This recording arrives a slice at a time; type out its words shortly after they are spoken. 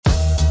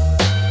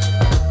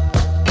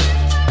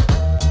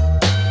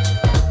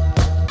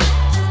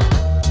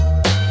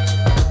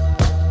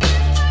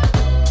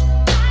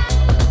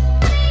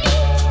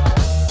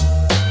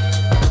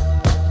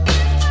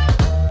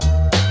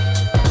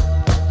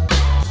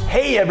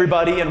Hey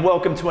everybody, and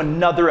welcome to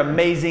another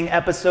amazing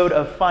episode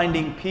of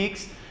Finding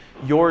Peaks.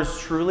 Yours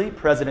truly,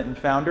 President and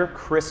Founder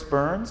Chris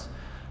Burns.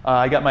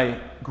 I got my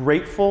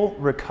grateful,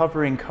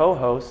 recovering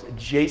co-host,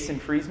 Jason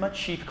Friesma,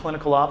 Chief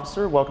Clinical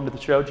Officer. Welcome to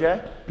the show,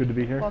 Jay. Good to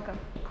be here. Welcome.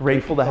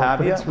 Grateful to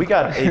have you. We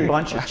got a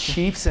bunch of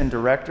chiefs and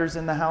directors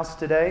in the house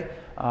today.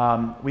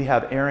 We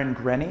have Aaron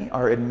Grenny,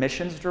 our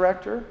admissions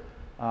director.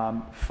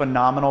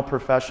 Phenomenal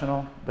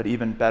professional, but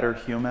even better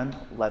human.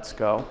 Let's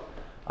go.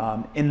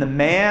 And the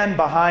man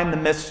behind the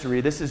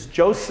mystery, this is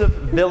Joseph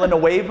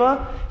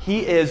Villanueva.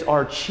 He is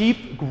our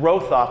Chief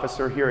Growth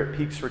Officer here at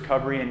Peaks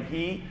Recovery, and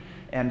he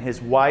and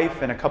his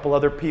wife and a couple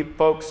other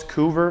folks,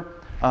 Coover,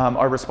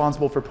 are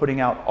responsible for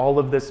putting out all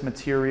of this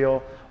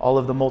material, all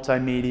of the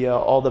multimedia,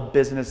 all the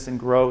business and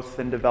growth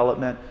and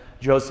development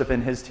Joseph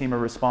and his team are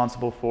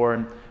responsible for,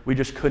 and we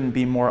just couldn't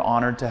be more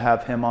honored to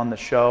have him on the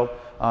show.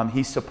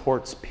 He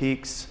supports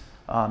Peaks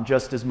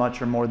just as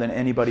much or more than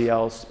anybody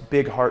else.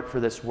 Big heart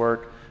for this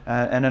work.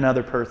 And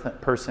another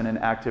person in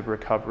active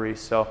recovery.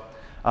 So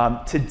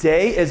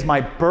today is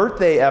my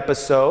birthday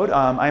episode.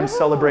 I'm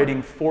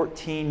celebrating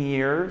 14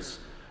 years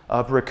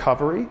of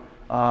recovery.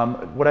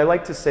 What I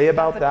like to say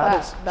about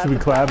that is... Should we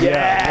clap?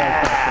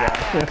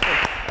 Yeah.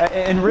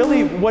 And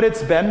really what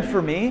it's been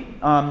for me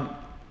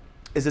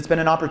is it's been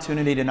an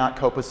opportunity to not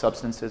cope with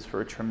substances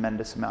for a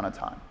tremendous amount of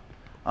time.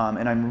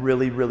 And I'm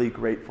really, really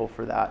grateful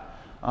for that.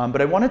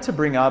 But I wanted to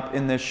bring up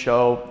in this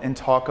show and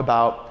talk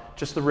about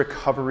just the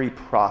recovery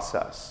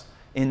process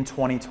in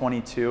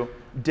 2022,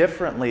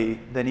 differently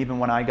than even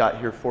when I got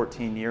here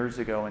 14 years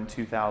ago in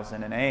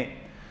 2008.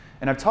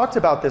 And I've talked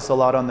about this a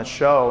lot on the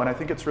show, and I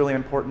think it's really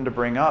important to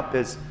bring up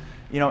is,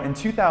 you know, in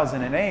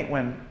 2008,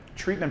 when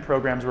treatment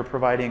programs were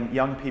providing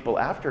young people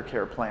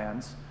aftercare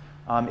plans,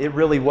 it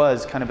really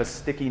was kind of a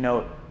sticky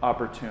note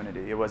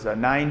opportunity. It was a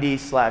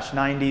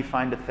 90/90,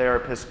 find a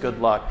therapist, good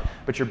luck,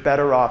 but you're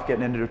better off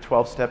getting into a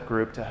 12-step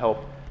group to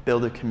help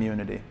build a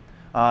community.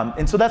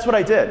 And so that's what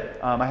I did.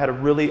 I had a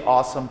really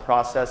awesome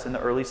process in the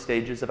early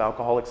stages of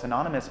Alcoholics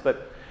Anonymous,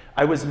 but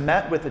I was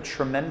met with a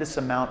tremendous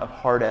amount of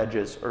hard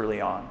edges early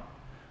on.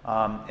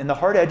 And the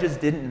hard edges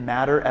didn't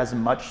matter as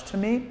much to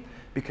me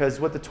because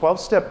what the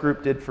 12-step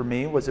group did for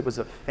me was it was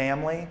a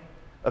family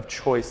of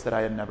choice that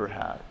I had never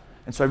had.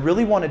 And so I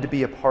really wanted to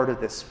be a part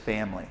of this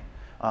family.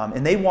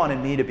 And they wanted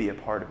me to be a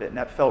part of it, and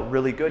that felt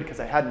really good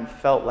because I hadn't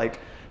felt like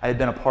I had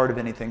been a part of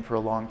anything for a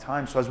long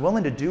time. So I was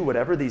willing to do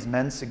whatever these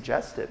men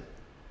suggested.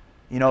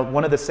 You know,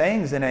 one of the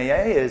sayings in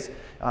AA is,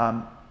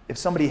 if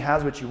somebody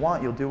has what you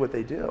want, you'll do what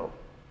they do,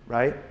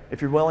 right?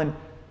 If you want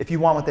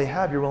what they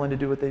have, you're willing to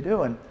do what they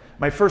do. And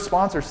my first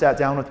sponsor sat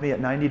down with me at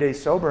 90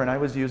 days sober, and I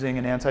was using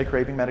an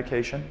anti-craving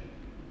medication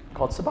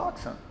called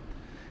Suboxone.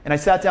 And I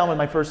sat down with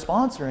my first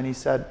sponsor, and he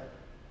said,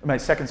 my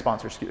second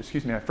sponsor,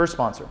 excuse me, my first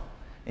sponsor,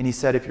 and he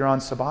said, if you're on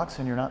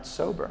Suboxone, you're not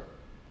sober.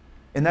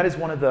 And that is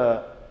one of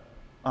the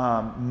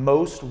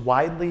most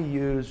widely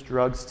used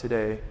drugs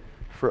today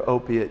for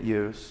opiate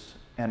use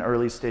and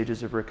early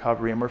stages of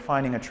recovery, and we're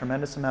finding a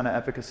tremendous amount of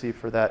efficacy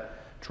for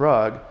that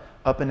drug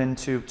up and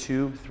into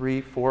 2,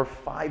 3, 4,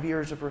 5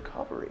 years of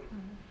recovery.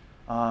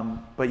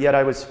 But yet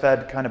I was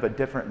fed kind of a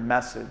different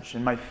message,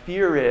 and my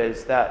fear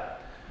is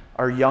that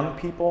our young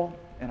people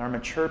and our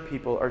mature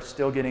people are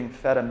still getting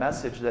fed a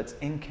message that's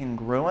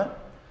incongruent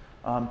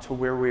to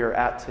where we are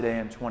at today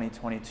in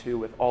 2022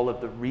 with all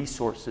of the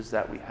resources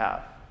that we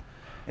have.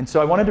 And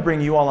so I wanted to bring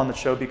you all on the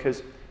show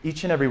because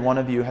each and every one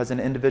of you has an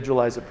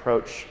individualized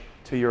approach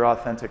to your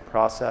authentic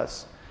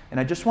process. And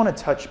I just want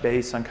to touch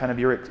base on kind of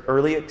your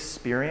early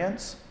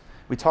experience.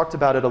 We talked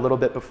about it a little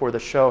bit before the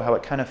show, how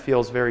it kind of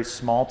feels very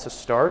small to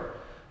start,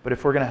 but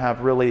if we're going to have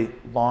really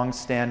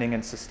long-standing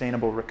and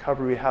sustainable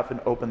recovery, we have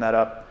to open that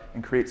up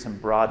and create some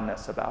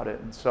broadness about it.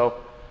 And so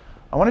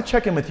I want to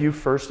check in with you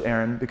first,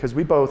 Aaron, because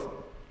we both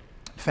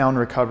found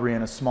recovery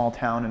in a small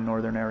town in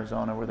northern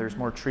Arizona where there's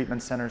more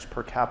treatment centers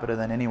per capita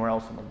than anywhere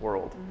else in the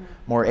world.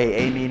 More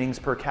AA meetings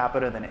per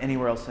capita than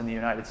anywhere else in the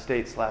United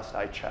States, last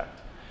I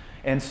checked.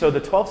 And so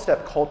the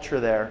 12-step culture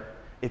there,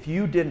 if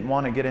you didn't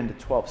want to get into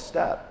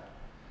 12-step,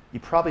 you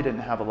probably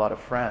didn't have a lot of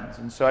friends.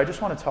 And so I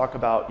just want to talk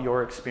about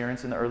your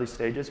experience in the early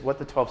stages, what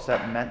the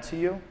 12-step meant to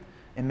you,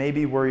 and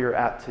maybe where you're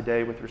at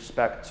today with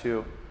respect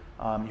to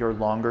your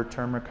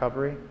longer-term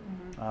recovery,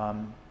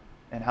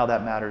 and how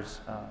that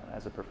matters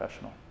as a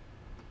professional.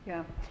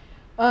 Yeah.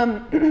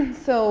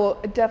 So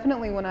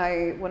definitely when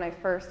I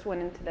first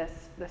went into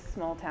this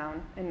small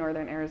town in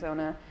northern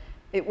Arizona,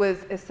 it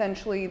was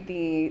essentially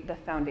the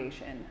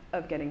foundation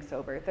of getting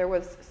sober. There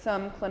was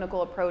some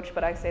clinical approach,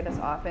 but I say this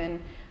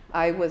often.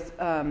 I was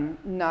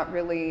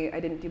I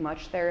didn't do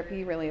much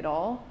therapy really at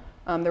all.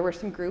 There were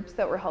some groups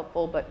that were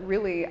helpful, but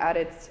really at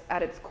its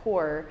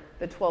core,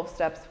 the 12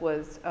 steps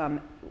was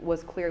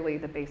clearly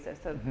the basis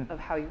of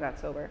how you got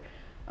sober.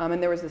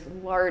 And there was this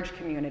large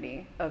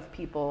community of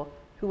people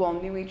who all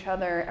knew each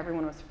other,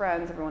 everyone was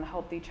friends, everyone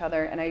helped each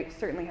other, and I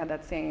certainly had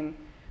that same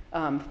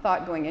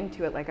thought going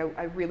into it, like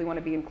I really want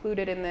to be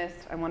included in this,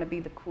 I want to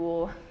be the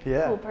cool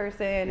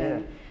person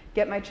and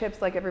get my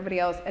chips like everybody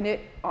else. And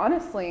it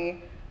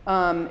honestly,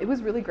 It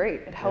was really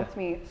great. It helped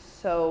me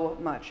so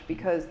much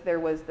because there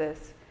was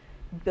this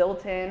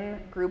built-in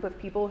group of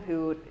people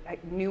who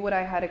knew what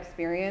I had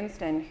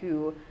experienced and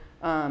who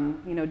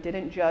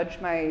didn't judge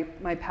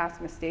my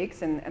past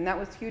mistakes, and that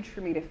was huge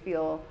for me to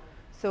feel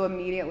so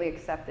immediately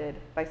accepted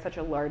by such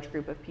a large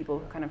group of people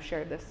who kind of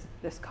shared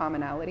this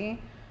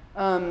commonality.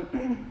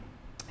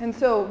 And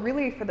so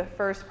really for the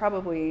first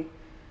probably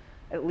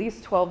at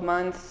least 12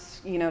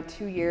 months,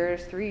 2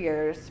 years, 3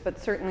 years, but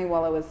certainly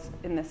while I was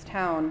in this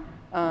town,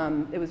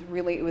 it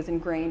was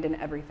ingrained in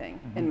everything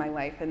in my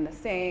life, and the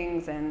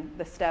sayings and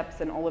the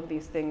steps and all of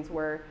these things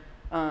were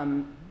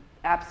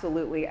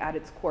absolutely at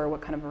its core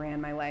what kind of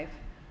ran my life.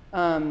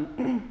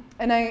 And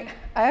I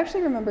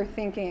actually remember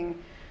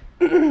thinking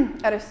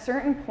at a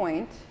certain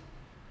point,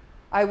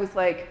 I was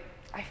like,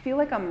 I feel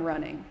like I'm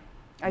running.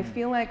 I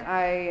feel like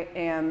I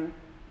am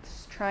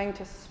trying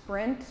to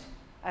sprint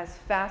as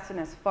fast and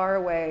as far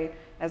away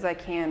as I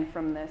can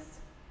from this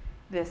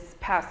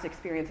past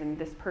experience and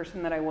this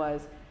person that I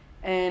was.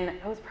 And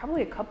I was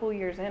probably a couple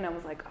years in, I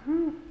was like,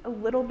 I'm a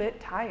little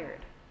bit tired.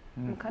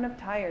 I'm kind of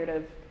tired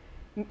of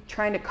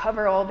trying to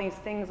cover all these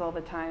things all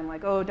the time.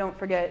 Like, oh, don't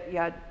forget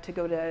to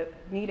go to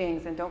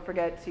meetings, and don't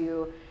forget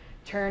to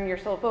turn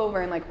yourself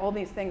over, and like all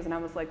these things. And I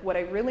was like, what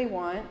I really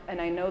want,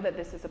 and I know that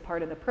this is a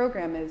part of the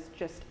program, is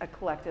just a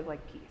collective like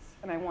peace.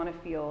 And I want to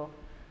feel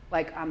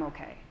like I'm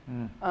okay.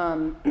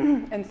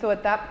 And so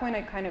at that point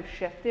I kind of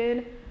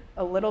shifted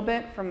a little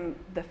bit from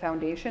the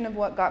foundation of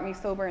what got me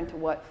sober into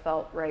what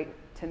felt right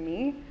to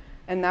me.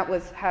 And that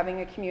was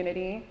having a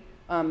community,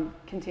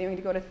 continuing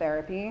to go to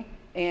therapy,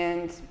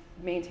 and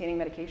maintaining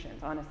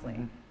medications, honestly.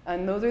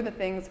 And those are the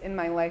things in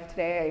my life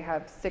today. I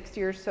have 6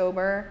 years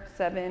sober,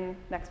 7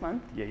 next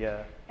month.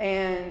 Yeah.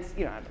 And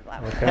you don't have to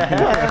laugh.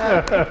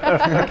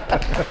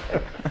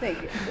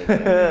 Thank you.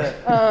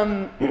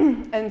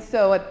 And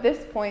so at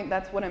this point,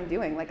 that's what I'm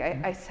doing. Like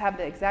I have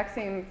the exact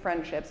same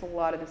friendships, a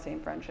lot of the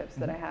same friendships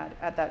that I had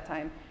at that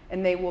time,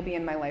 and they will be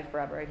in my life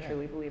forever. I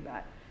truly believe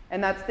that.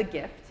 And that's the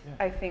gift,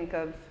 I think,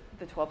 of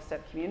the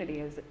 12-step community,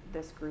 is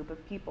this group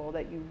of people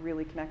that you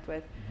really connect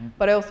with.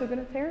 But I also go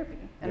to therapy,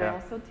 and I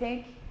also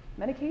take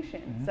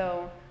medication.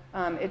 So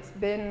it's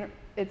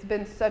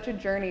been such a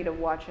journey to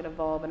watch it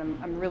evolve, and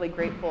I'm really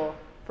grateful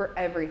for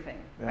everything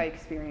I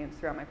experienced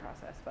throughout my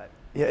process. But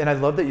yeah, and I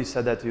love that you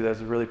said that too. That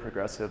was really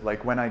progressive.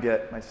 Like when I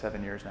get my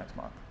 7 years next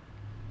month,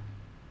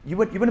 you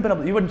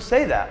wouldn't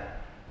say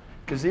that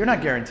because you're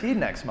not guaranteed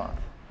next month.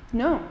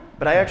 No.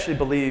 But I actually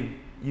believe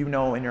in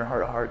your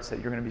heart of hearts that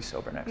you're going to be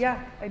sober next month.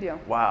 Yeah, I do.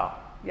 Wow.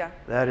 Yeah.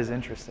 That is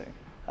interesting.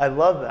 I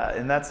love that,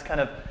 and that's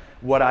kind of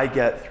what I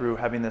get through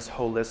having this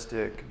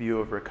holistic view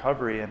of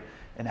recovery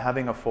and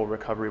having a full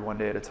recovery one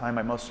day at a time.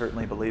 I most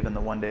certainly believe in the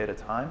one day at a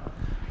time.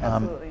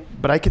 Absolutely.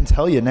 But I can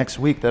tell you next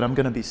week that I'm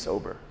going to be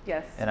sober.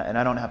 Yes. And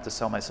I don't have to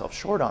sell myself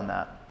short on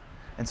that.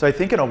 And so I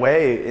think in a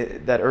way,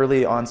 that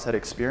early onset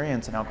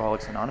experience in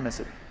Alcoholics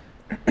Anonymous, it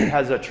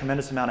has a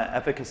tremendous amount of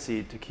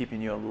efficacy to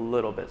keeping you a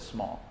little bit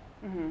small.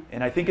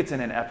 And I think it's in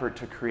an effort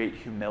to create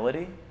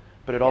humility,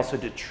 but it also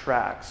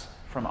detracts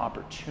from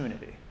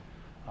opportunity.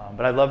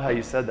 But I love how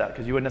you said that,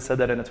 because you wouldn't have said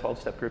that in a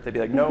 12-step group. They'd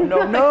be like, no.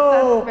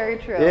 That's very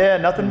true. Yeah,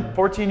 nothing,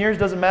 14 years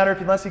doesn't matter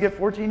unless you get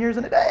 14 years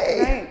in a day.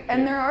 Right,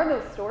 and there are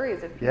those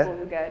stories of people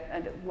who get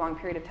a long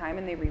period of time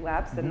and they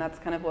relapse, and that's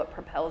kind of what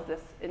propels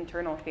this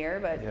internal fear.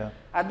 But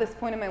at this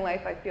point in my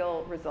life, I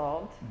feel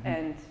resolved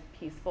and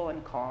peaceful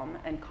and calm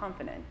and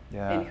confident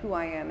in who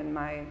I am in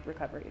my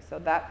recovery. So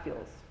that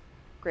feels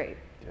great.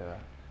 Yeah,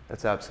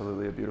 that's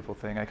absolutely a beautiful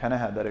thing. I kind of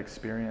had that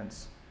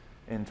experience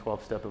in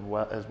 12-step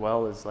as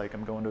well, as like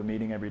I'm going to a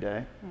meeting every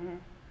day.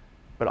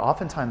 But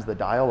oftentimes the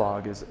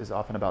dialogue is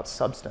often about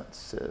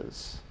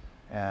substances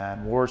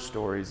and war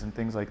stories and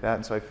things like that.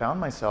 And so I found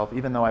myself,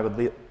 even though I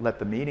would let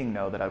the meeting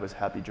know that I was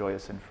happy,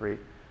 joyous, and free,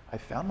 I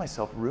found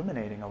myself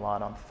ruminating a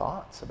lot on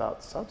thoughts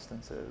about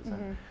substances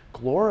and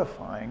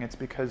glorifying. It's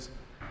because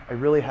I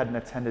really hadn't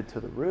attended to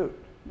the root.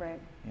 Right.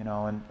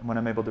 And when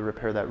I'm able to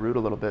repair that root a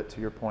little bit, to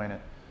your point,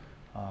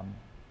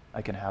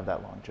 I can have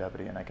that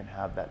longevity, and I can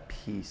have that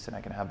peace, and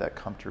I can have that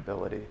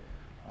comfortability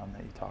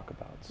that you talk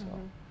about. So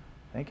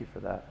thank you for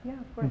that. Yeah,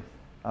 of course.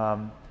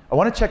 I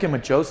want to check in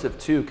with Joseph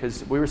too,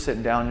 because we were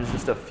sitting down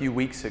just a few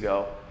weeks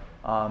ago,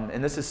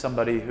 and this is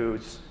somebody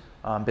who's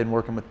been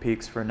working with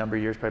Peaks for a number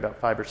of years, probably about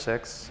 5 or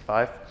 6,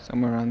 5?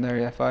 Somewhere around there,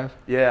 yeah, 5.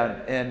 Yeah,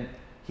 and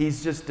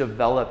he's just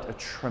developed a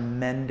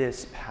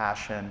tremendous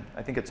passion.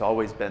 I think it's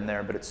always been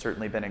there, but it's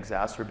certainly been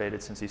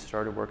exacerbated since he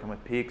started working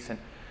with Peaks. And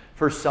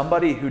for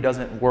somebody who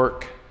doesn't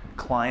work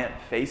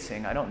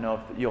client-facing, I don't know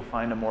if you'll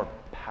find a more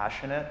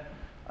passionate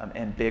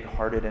and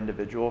big-hearted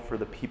individual for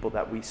the people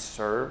that we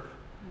serve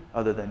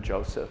other than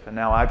Joseph. And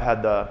now I've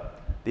had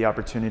the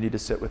opportunity to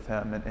sit with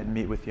him and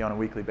meet with you on a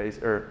weekly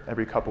basis, or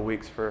every couple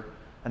weeks for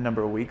a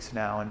number of weeks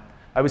now. And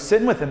I was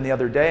sitting with him the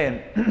other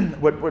day,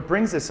 and what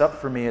brings this up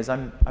for me is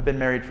I've been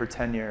married for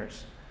 10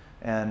 years,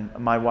 and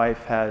my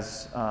wife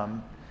has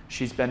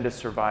she's been to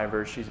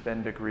Survivor, she's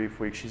been to Grief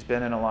Week, she's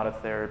been in a lot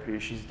of therapy,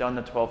 she's done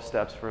the 12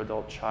 steps for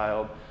adult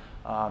child,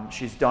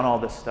 she's done all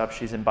this stuff,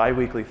 she's in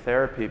biweekly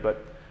therapy,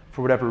 but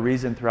for whatever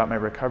reason throughout my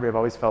recovery, I've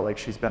always felt like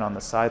she's been on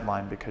the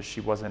sideline because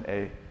she wasn't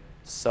a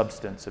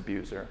substance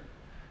abuser.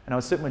 And I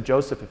was sitting with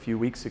Joseph a few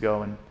weeks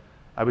ago, and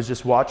I was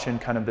just watching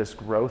kind of this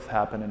growth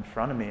happen in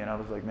front of me, and I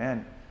was like,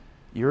 man,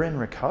 you're in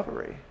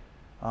recovery.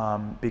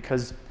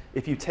 Because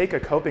if you take a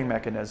coping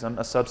mechanism,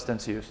 a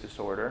substance use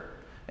disorder,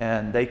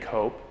 and they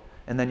cope,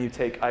 and then you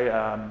take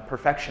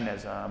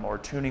perfectionism or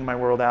tuning my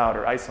world out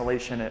or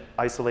isolationism.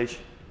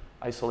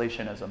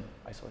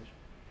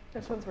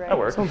 This one's right. That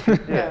works.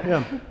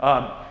 Yeah.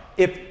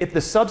 If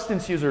the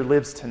substance user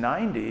lives to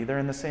 90, they're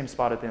in the same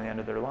spot at the end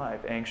of their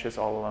life, anxious,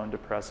 all alone,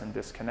 depressed, and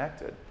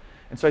disconnected.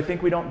 And so I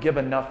think we don't give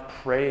enough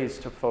praise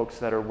to folks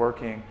that are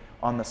working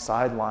on the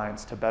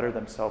sidelines to better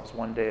themselves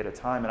one day at a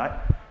time. And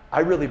I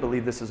really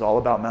believe this is all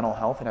about mental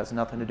health and has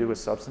nothing to do with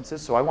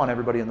substances. So I want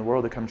everybody in the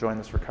world to come join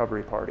this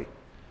recovery party.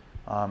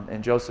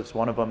 And Joseph's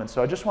one of them. And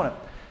so I just want to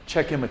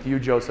check in with you,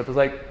 Joseph. It's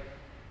like,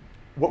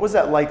 what was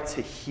that like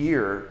to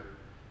hear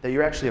that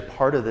you're actually a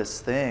part of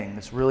this thing,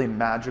 this really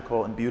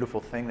magical and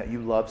beautiful thing that you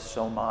love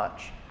so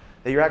much,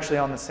 that you're actually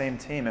on the same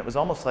team? It was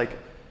almost like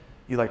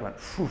you like went,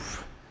 phew,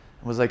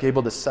 and was like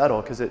able to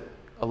settle because it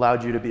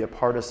allowed you to be a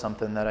part of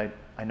something that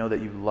I know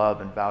that you love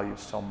and value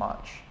so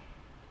much.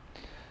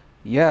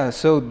 Yeah,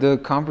 so the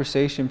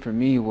conversation for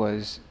me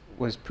was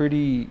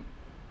pretty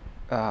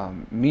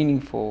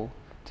meaningful,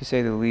 to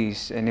say the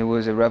least, and it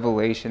was a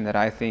revelation that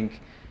I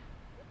think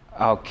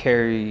I'll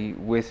carry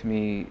with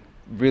me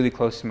really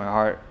close to my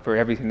heart for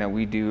everything that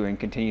we do and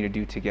continue to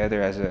do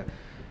together as a,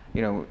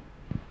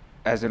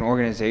 as an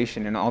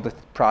organization and all the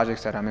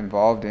projects that I'm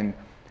involved in,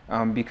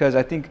 because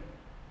I think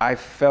I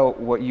felt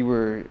what you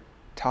were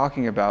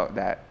talking about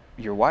that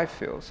your wife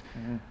feels.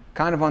 Mm-hmm.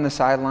 Kind of on the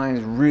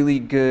sidelines, really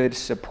good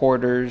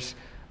supporters,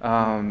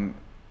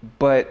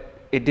 but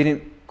it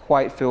didn't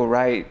quite feel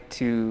right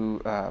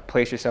to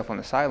place yourself on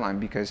the sideline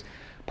because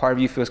part of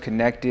you feels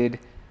connected,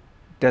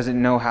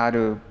 doesn't know how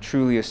to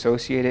truly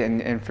associate it.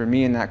 And for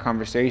me in that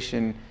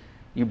conversation,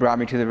 you brought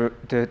me to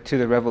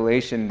the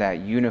revelation that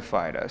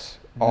unified us,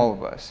 mm-hmm. all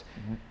of us.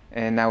 Mm-hmm.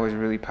 And that was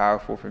really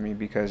powerful for me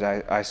because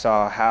I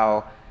saw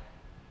how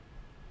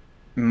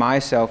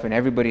myself and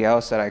everybody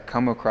else that I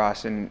come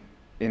across in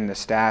the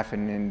staff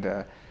and in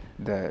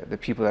the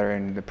people that are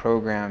in the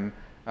program,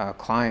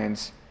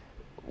 clients,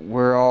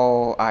 we're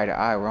all eye to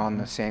eye, we're on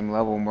the same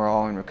level, and we're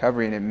all in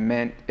recovery,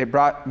 and it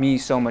brought me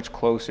so much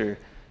closer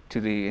to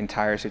the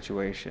entire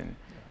situation.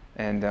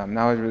 And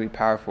that was really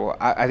powerful.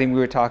 I think we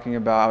were talking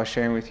about, I was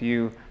sharing with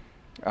you,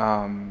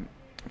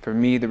 for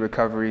me the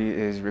recovery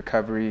is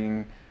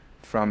recovering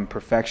from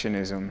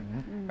perfectionism,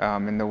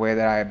 mm-hmm. And the way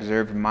that I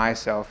observed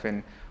myself.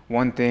 And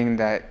one thing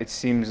that it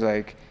seems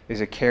like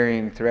is a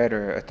carrying thread,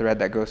 or a thread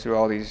that goes through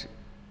all these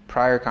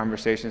prior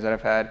conversations that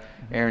I've had.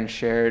 Mm-hmm. Aaron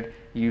shared,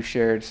 you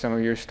shared some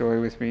of your story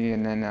with me,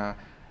 and then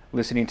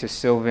listening to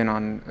Sylvan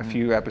on a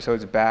few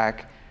episodes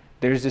back,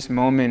 there's this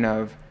moment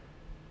of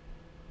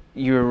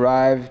you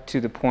arrive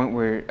to the point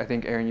where, I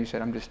think Aaron, you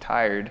said, I'm just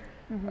tired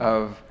mm-hmm.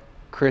 of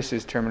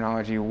Chris's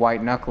terminology,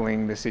 white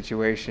knuckling the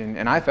situation,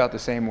 and I felt the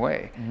same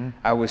way. Mm-hmm.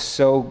 I was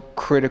so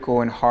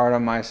critical and hard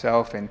on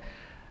myself, and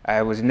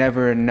I was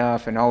never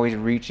enough and always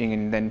reaching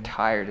and then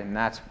tired, and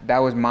that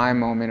was my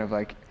moment of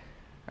like,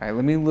 all right,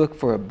 let me look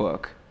for a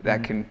book that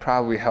mm-hmm. can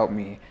probably help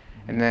me.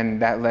 Mm-hmm. And then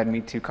that led me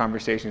to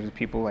conversations with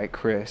people like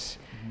Chris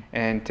mm-hmm.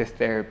 and to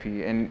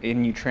therapy,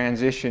 and you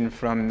transition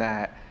from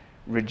that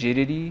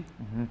rigidity,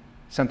 mm-hmm.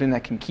 something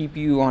that can keep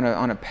you on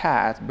a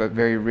path, but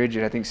very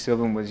rigid. I think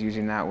Sylvan was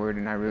using that word,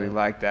 and I really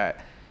liked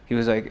that. He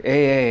was like,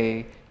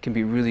 AA can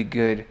be really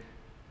good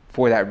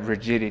for that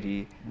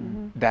rigidity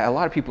mm-hmm. that a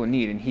lot of people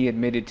need, and he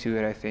admitted to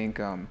it. I think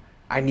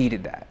I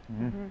needed that.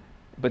 Mm-hmm.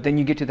 But then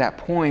you get to that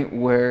point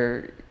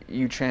where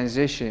you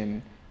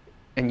transition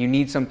and you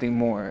need something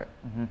more,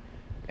 mm-hmm.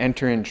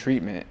 enter in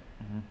treatment.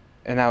 Mm-hmm.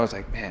 And I was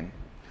like, man,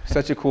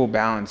 such a cool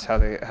balance how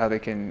they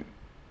can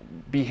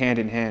be hand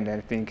in hand.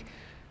 I think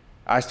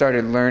I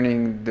started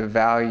learning the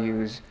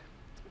values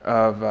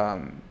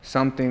of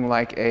something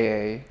like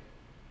AA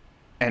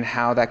and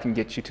how that can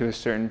get you to a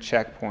certain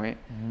checkpoint.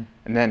 Mm-hmm.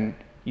 And then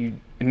you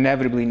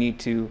inevitably need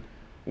to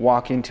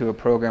walk into a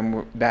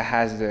program that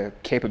has the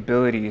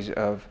capabilities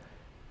of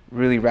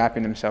really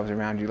wrapping themselves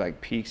around you, like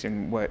Peaks,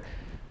 and what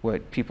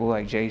people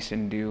like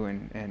Jason do,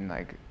 and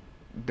like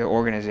the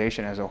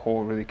organization as a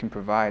whole really can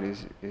provide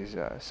is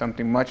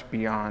something much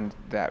beyond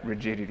that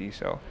rigidity.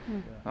 So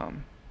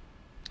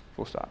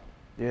full stop.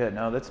 Yeah,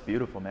 no, that's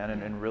beautiful, man,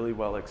 and really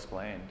well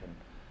explained.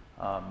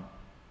 And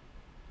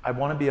I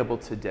want to be able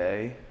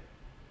today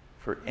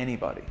for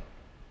anybody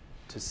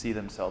to see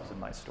themselves in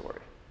my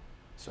story.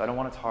 So I don't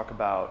want to talk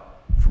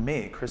about, for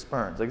me, Chris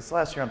Burns, like it's the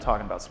last year I'm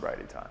talking about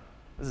sobriety time.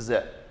 This is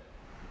it.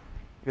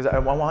 Because I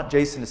want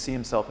Jason to see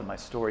himself in my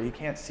story. He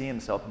can't see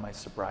himself in my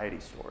sobriety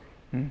story,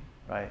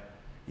 right?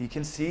 He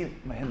can see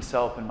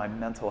himself in my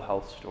mental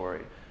health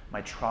story,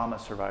 my trauma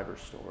survivor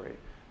story,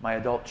 my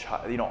adult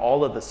child,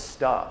 all of the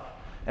stuff.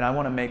 And I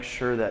want to make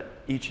sure that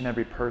each and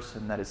every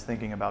person that is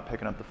thinking about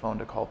picking up the phone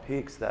to call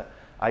Peaks, that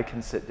I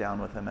can sit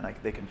down with them and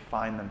they can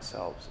find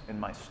themselves in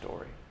my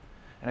story.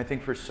 And I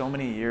think for so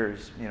many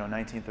years,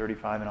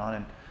 1935 and on,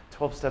 and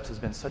 12 Steps has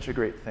been such a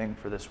great thing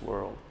for this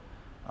world.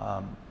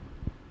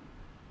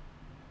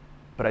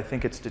 But I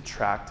think it's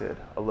detracted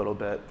a little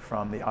bit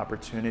from the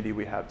opportunity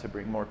we have to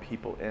bring more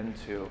people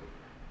into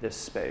this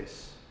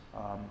space.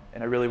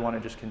 And I really want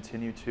to just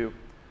continue to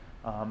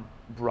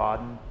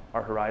broaden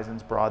our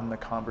horizons, broaden the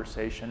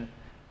conversation,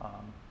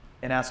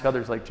 and ask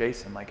others like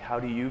Jason, like, how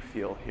do you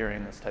feel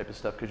hearing this type of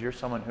stuff? Because you're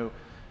someone who,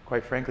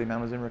 quite frankly, man,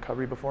 was in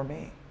recovery before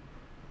me,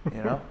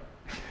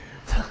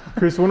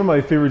 Chris, one of my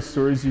favorite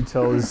stories you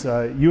tell is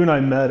you and I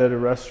met at a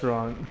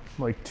restaurant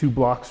like 2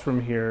 blocks from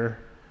here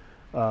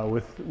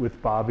with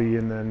Bobby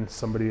and then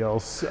somebody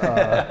else.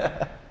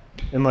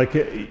 And like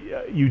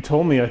you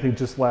told me, I think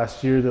just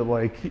last year that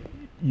like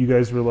you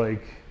guys were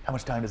like, how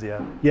much time does he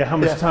have? Yeah, how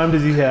much time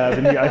does he have?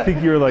 And I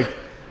think you were like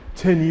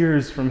 10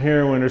 years from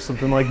heroin or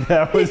something like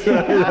that. I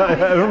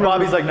don't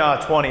Bobby's like, nah,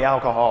 20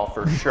 alcohol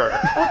for sure.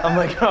 I'm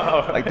like,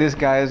 oh. Like this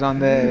guy is on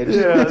the edge.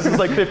 Yeah, this is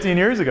like 15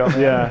 years ago,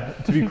 man. Yeah,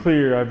 to be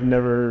clear, I've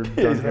never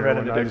done He's never had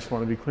an heroin. I addiction. just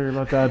want to be clear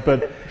about that.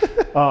 But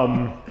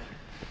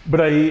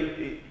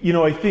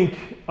I think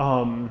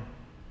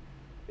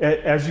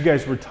as you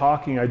guys were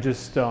talking, I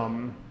just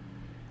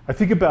I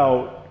think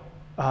about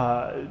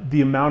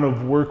the amount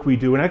of work we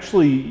do. And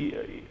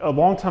actually, a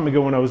long time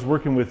ago when I was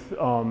working with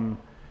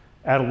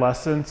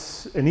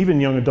adolescents and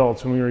even young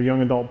adults, when we were a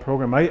young adult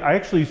program, I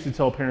actually used to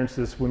tell parents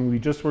this when we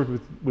just worked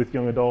with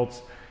young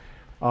adults,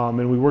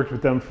 and we worked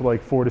with them for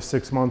like 4 to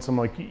 6 months. I'm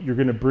like, you're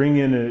going to bring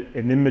in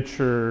an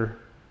immature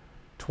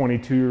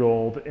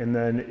 22-year-old, and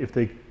then if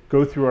they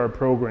go through our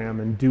program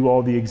and do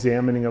all the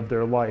examining of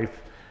their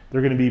life,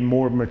 they're going to be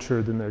more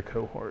mature than their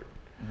cohort.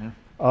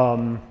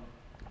 Mm-hmm.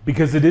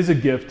 Because it is a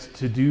gift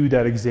to do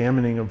that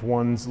examining of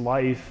one's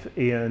life.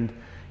 And,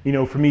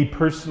 for me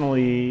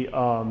personally,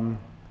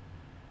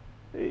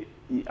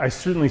 I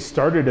certainly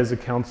started as a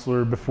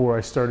counselor before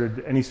I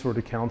started any sort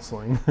of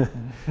counseling.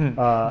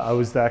 I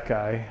was that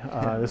guy.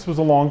 This was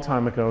a long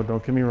time ago,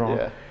 don't get me wrong.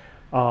 Yeah.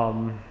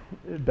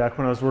 Back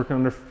when I was working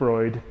under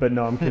Freud, but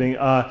no, I'm kidding.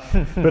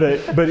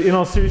 But in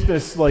all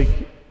seriousness, like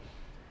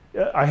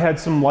I had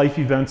some life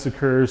events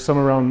occur, some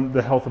around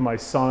the health of my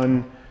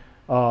son,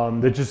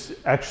 that just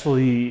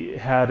actually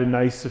had a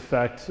nice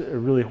effect, a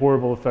really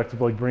horrible effect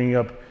of like bringing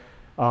up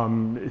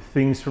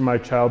things from my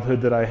childhood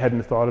that I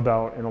hadn't thought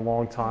about in a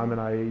long time, and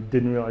I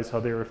didn't realize how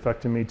they were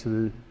affecting me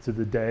to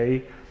the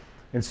day.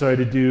 And so I had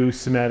to do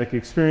somatic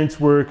experience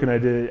work, and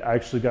I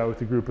actually got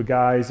with a group of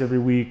guys every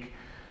week,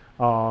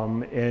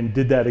 and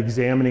did that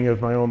examining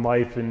of my own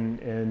life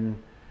and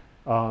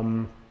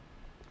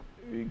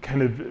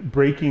kind of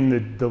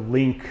breaking the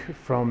link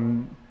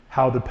from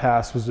how the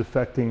past was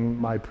affecting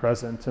my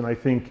present. And I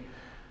think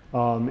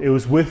it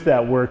was with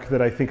that work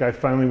that I think I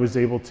finally was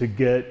able to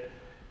get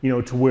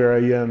to where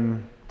I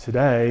am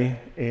today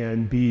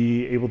and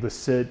be able to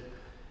sit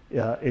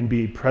and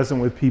be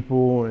present with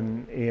people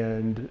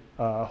and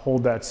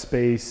hold that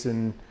space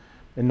and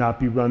not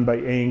be run by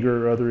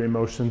anger or other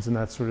emotions and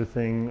that sort of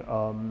thing.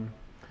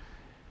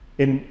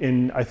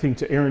 And I think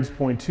to Aaron's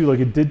point too, like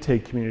it did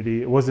take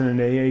community. It wasn't an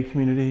AA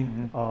community.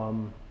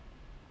 Mm-hmm.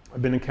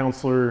 I've been a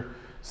counselor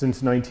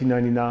since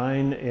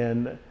 1999,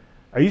 and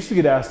I used to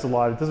get asked a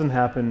lot, it doesn't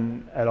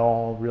happen at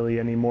all really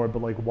anymore,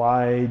 but like,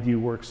 why do you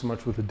work so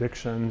much with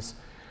addictions?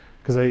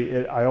 Because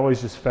I always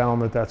just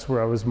found that that's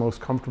where I was most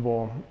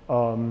comfortable.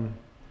 And,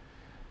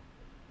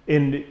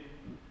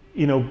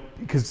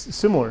 because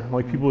similar,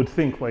 like people would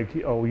think like,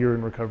 oh, you're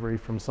in recovery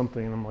from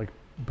something. And I'm like,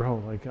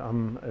 bro, like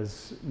I'm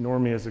as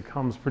normie as it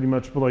comes pretty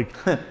much, but like,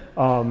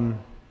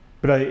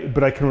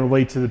 but I can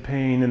relate to the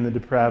pain and the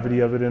depravity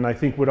of it. And I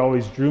think what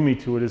always drew me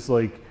to it is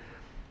like,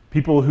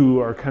 people who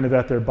are kind of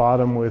at their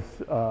bottom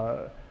with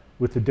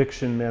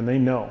addiction, man, they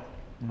know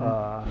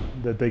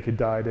that they could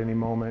die at any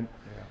moment.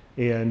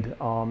 Yeah.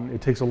 And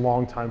it takes a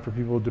long time for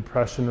people with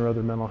depression or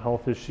other mental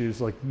health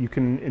issues. Like you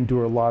can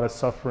endure a lot of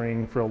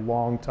suffering for a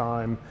long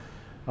time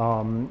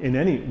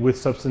with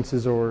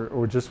substances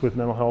or just with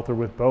mental health or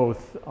with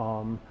both.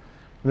 And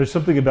there's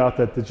something about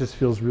that just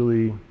feels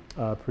really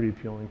pretty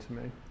appealing to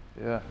me.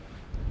 Yeah,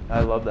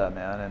 I love that,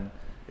 man. And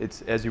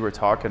it's, as you were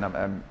talking,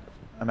 I'm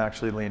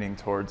actually leaning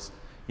towards,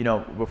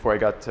 before I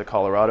got to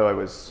Colorado, I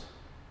was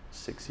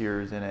 6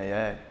 years in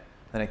AA.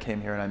 Then I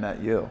came here and I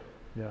met you.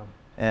 Yeah.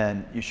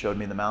 And you showed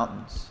me the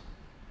mountains.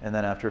 And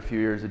then after a few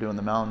years of doing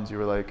the mountains, you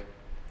were like,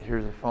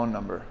 here's a phone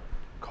number.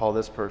 Call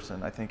this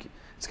person. I think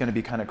it's going to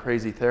be kind of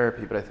crazy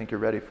therapy, but I think you're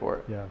ready for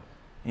it. Yeah.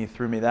 And you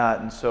threw me that.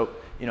 And so,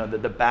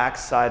 the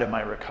backside of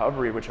my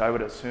recovery, which I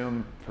would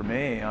assume for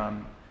me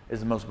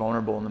is the most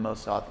vulnerable and the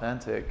most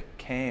authentic,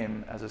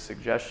 came as a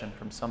suggestion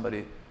from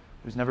somebody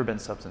who's never been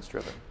substance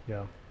driven.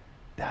 Yeah.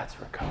 That's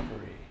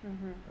recovery,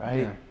 Mm-hmm. right?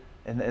 Yeah.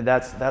 And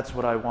that's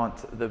what I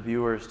want the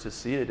viewers to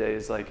see today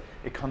is like,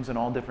 it comes in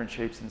all different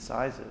shapes and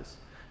sizes.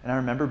 And I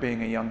remember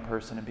being a young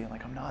person and being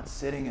like, I'm not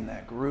sitting in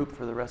that group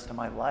for the rest of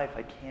my life.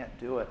 I can't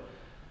do it.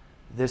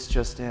 This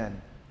just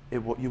in,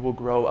 you will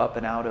grow up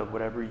and out of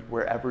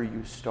wherever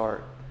you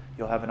start.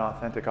 You'll have an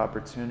authentic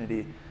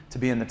opportunity to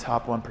be in the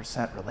top 1%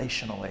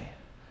 relationally,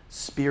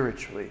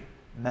 spiritually,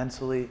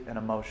 mentally and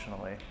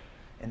emotionally.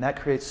 And that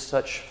creates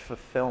such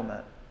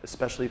fulfillment,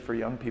 especially for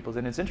young people.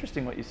 And it's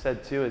interesting what you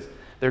said too, is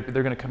they're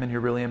going to come in here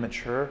really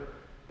immature,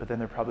 but then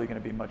they're probably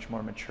going to be much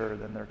more mature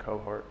than their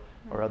cohort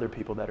or other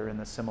people that are in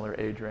the similar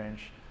age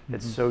range.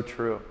 It's so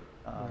true.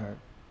 Right.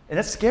 And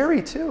it's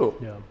scary too,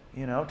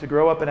 you know, to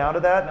grow up and out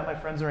of that. Now my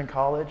friends are in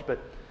college, but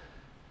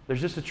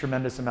there's just a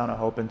tremendous amount of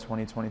hope in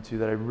 2022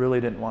 that I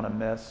really didn't want to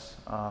miss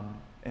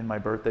in my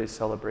birthday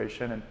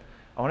celebration. And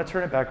I want to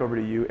turn it back over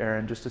to you,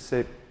 Aaron, just to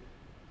say,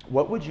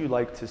 what would you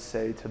like to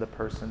say to the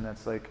person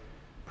that's like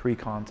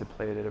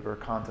pre-contemplative or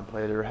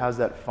contemplative or has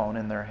that phone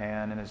in their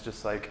hand and is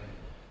just like,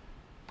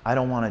 I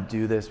don't want to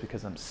do this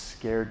because I'm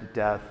scared to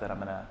death that I'm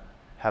going to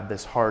have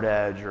this hard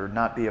edge or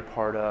not be a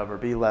part of or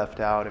be left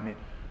out? I mean,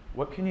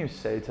 what can you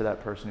say to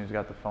that person who's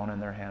got the phone in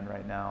their hand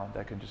right now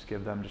that could just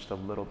give them just a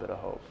little bit of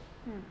hope?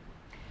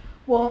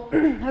 Well,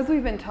 as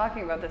we've been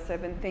talking about this,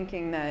 I've been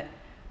thinking that,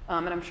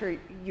 and I'm sure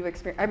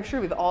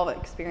we've all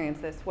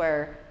experienced this,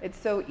 where it's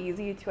so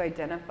easy to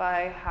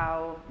identify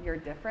how you're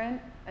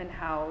different and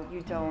how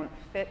you don't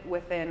fit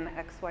within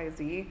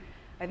XYZ.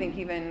 I think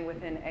even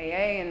within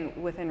AA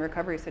and within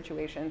recovery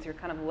situations, you're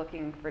kind of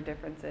looking for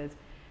differences.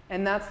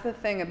 And that's the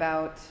thing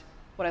about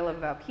what I love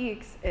about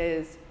Peaks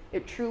is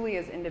it truly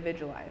is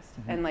individualized.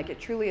 And like it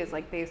truly is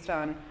like based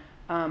on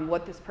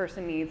what this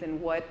person needs and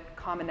what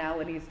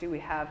commonalities do we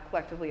have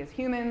collectively as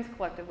humans,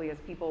 collectively as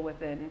people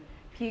within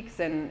Peaks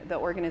and the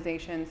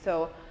organization.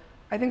 So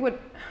I think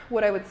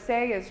what I would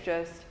say is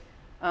just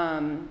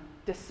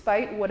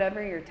despite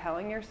whatever you're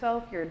telling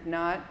yourself, you're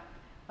not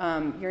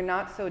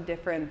so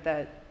different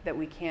that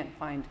we can't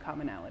find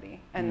commonality,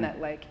 and that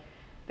like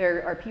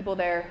there are people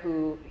there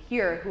who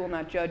will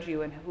not judge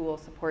you and who will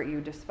support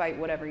you despite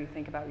whatever you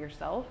think about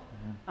yourself.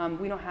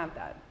 We don't have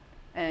that,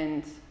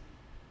 and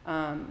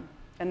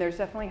there's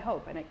definitely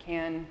hope, and it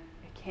can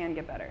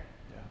get better.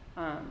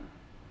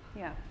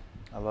 Yeah.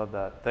 I love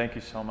that. Thank you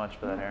so much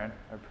for that, Aaron.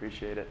 I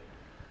appreciate it.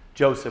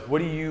 Joseph,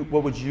 what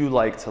would you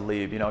like to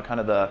leave? You know, kind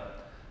of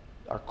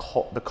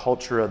the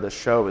culture of the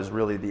show is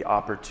really the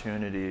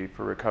opportunity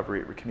for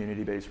recovery,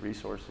 community-based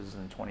resources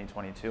in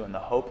 2022, and the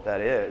hope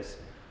that is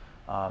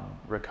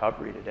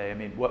recovery today. I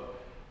mean, what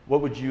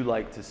would you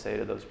like to say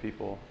to those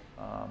people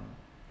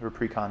who are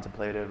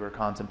pre-contemplative or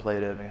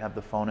contemplative and have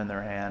the phone in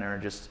their hand or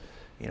just,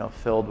 you know,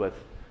 filled with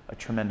a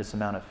tremendous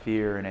amount of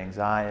fear and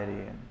anxiety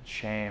and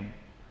shame?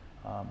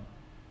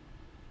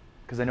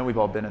 Because I know we've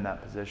all been in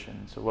that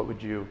position. So what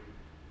would you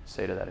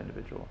say to that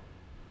individual?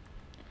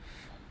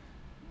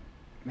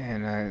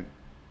 Man,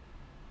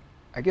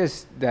 I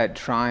guess that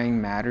trying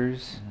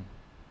matters.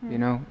 You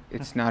know,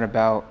 it's not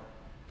about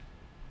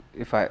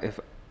if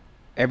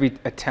every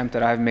attempt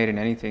that I've made in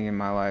anything in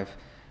my life,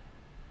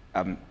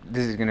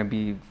 this is going to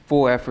be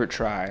full effort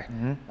try.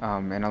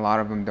 And a lot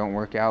of them don't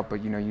work out,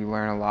 but you know, you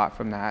learn a lot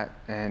from that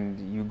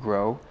and you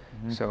grow.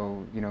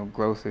 So, you know,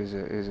 growth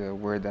is a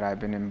word that I've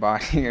been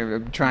embodying.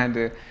 I'm trying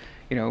to,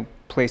 you know,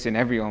 place in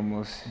every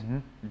almost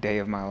day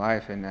of my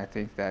life. And I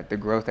think that the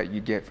growth that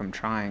you get from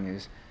trying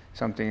is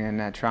something, and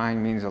that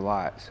trying means a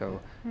lot. So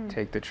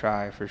take the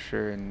try for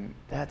sure. And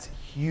that's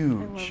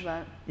huge. I love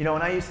that. You know,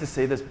 and I used to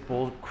say this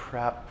bull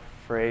crap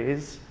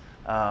phrase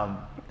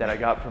that I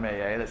got from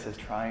AA that says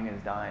trying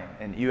is dying.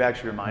 And you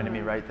actually reminded me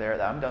right there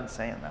that I'm done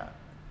saying that,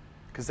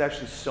 because it's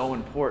actually so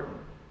important.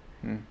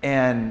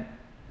 And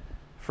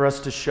for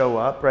us to show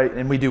up, right,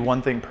 and we do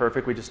one thing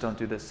perfect, we just don't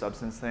do this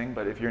substance thing,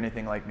 but if you're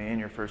anything like me in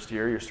your first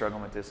year, you're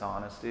struggling with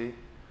dishonesty,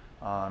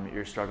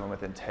 you're struggling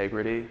with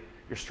integrity,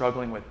 you're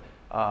struggling with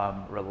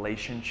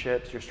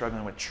relationships, you're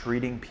struggling with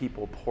treating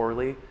people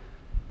poorly,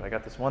 but I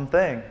got this one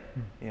thing,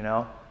 you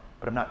know,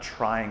 but I'm not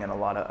trying in a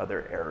lot of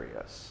other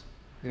areas.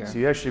 Yeah. So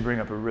you actually bring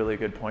up a really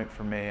good point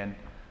for me, and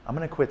I'm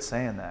going to quit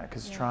saying that,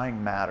 because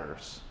trying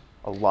matters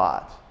a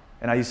lot.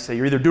 And I used to say,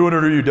 you're either doing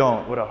it or you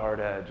don't. What a hard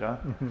edge, huh?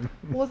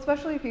 Well,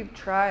 especially if you've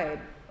tried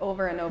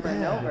over and over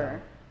and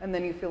over, and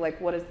then you feel like,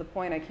 what is the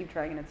point? I keep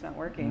trying and it's not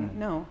working.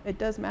 No, it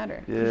does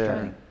matter. Keep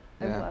trying.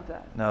 I love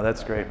that. No,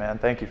 that's great, man.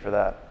 Thank you for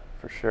that,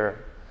 for sure.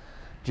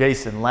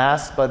 Jason,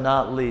 last but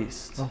not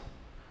least,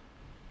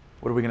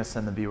 what are we going to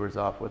send the viewers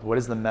off with? What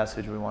is the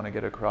message we want to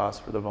get across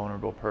for the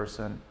vulnerable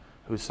person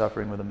who's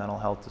suffering with a mental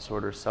health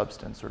disorder,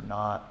 substance or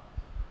not?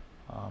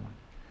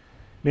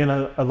 Man,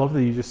 I love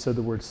that you just said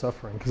the word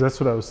suffering, because that's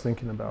what I was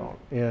thinking about.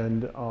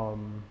 And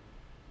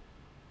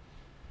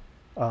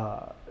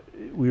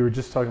we were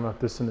just talking about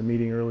this in the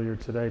meeting earlier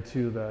today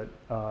too,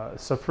 that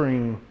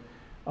suffering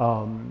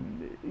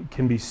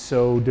can be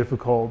so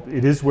difficult.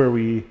 It is where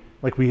we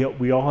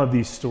all have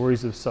these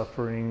stories of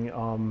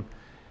suffering,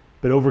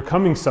 but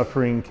overcoming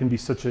suffering can be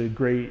such a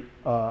great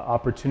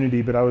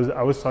opportunity. But I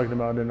was talking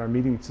about in our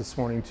meetings this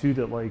morning too,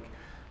 that like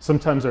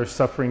sometimes our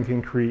suffering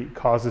can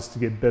cause us to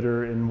get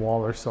bitter and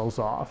wall ourselves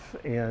off.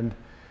 And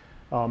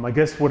I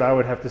guess what I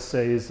would have to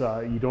say is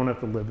you don't have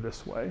to live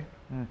this way.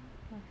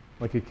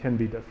 Like it can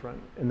be different,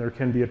 and there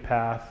can be a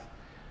path,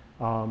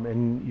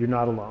 and you're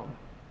not alone.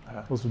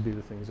 Those would be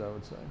the things I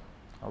would say.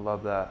 I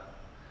love that.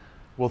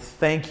 Well,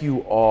 thank you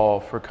all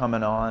for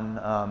coming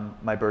on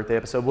my birthday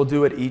episode. We'll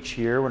do it each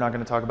year. We're not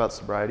going to talk about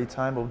sobriety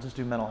time, but we'll just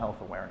do mental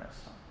health awareness.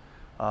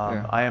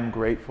 I am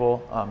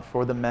grateful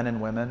for the men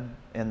and women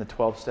in the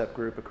 12-step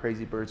group, a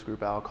Crazy Birds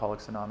group,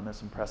 Alcoholics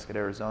Anonymous in Prescott,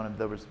 Arizona.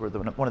 Those were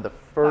one of the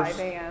first. 5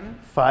 a.m.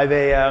 5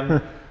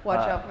 a.m.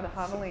 Watch out for the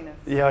javelinas.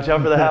 Yeah, watch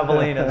out for the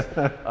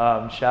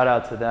javelinas. Shout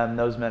out to them.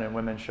 Those men and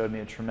women showed me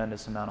a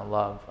tremendous amount of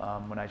love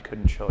when I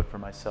couldn't show it for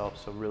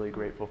myself. So really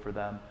grateful for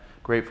them.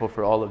 Grateful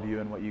for all of you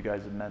and what you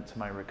guys have meant to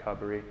my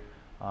recovery.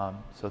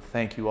 So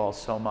thank you all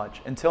so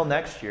much. Until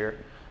next year.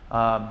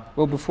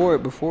 Well,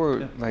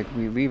 before like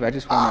we leave, I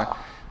just want to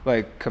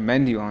like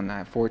commend you on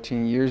that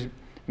 14 years.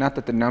 Not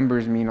that the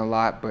numbers mean a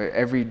lot, but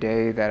every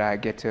day that I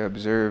get to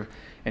observe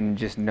and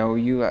just know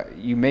you,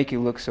 you make it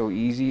look so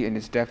easy, and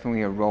it's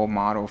definitely a role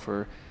model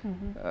for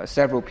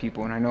several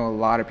people. And I know a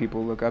lot of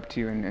people look up to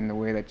you in the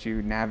way that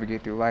you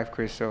navigate through life,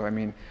 Chris. So I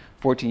mean,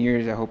 14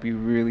 years, I hope you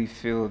really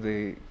feel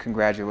the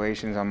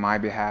congratulations on my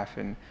behalf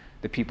and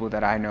the people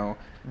that I know.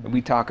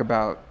 We talk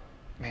about,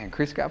 man,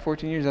 Chris got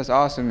 14 years, that's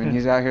awesome. And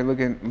he's out here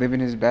living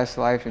his best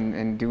life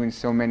and doing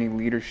so many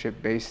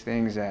leadership-based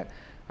things that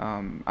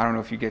I don't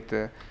know if you get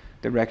the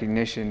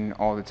recognition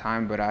all the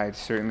time, but I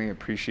certainly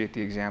appreciate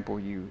the example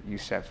you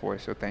set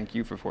forth. So thank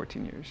you for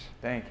 14 years.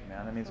 Thank you,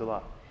 man. That means a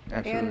lot.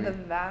 Absolutely. And the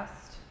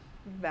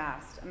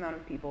vast amount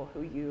of people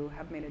who you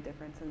have made a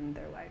difference in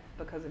their life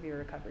because of your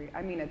recovery.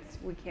 I mean,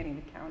 we can't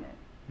even count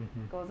it.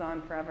 It goes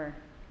on forever.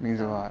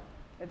 Means a lot.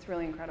 It's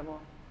really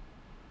incredible.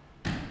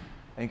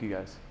 Thank you,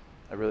 guys.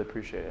 I really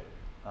appreciate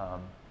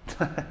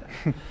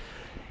it.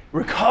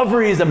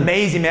 Recovery is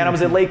amazing, man. I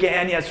was at Lake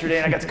Ann yesterday,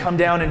 and I got to come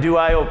down and do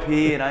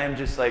IOP, and I am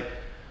just like,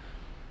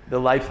 the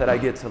life that I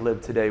get to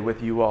live today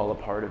with you all, a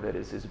part of it,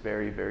 is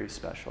very, very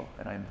special,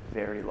 and I'm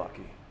very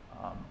lucky.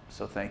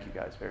 So thank you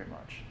guys very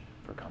much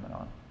for coming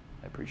on.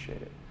 I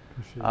appreciate it.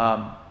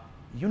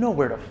 You know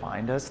where to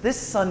find us. This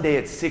Sunday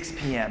at 6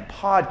 p.m.,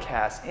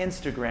 podcast,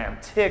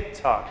 Instagram,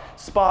 TikTok,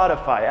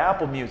 Spotify,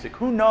 Apple Music,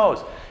 who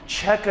knows?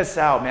 Check us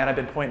out, man. I've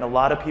been pointing a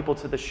lot of people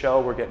to the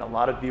show. We're getting a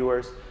lot of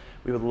viewers.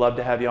 We would love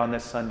to have you on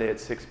this Sunday at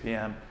 6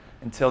 p.m.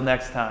 Until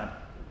next time,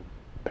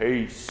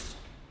 peace.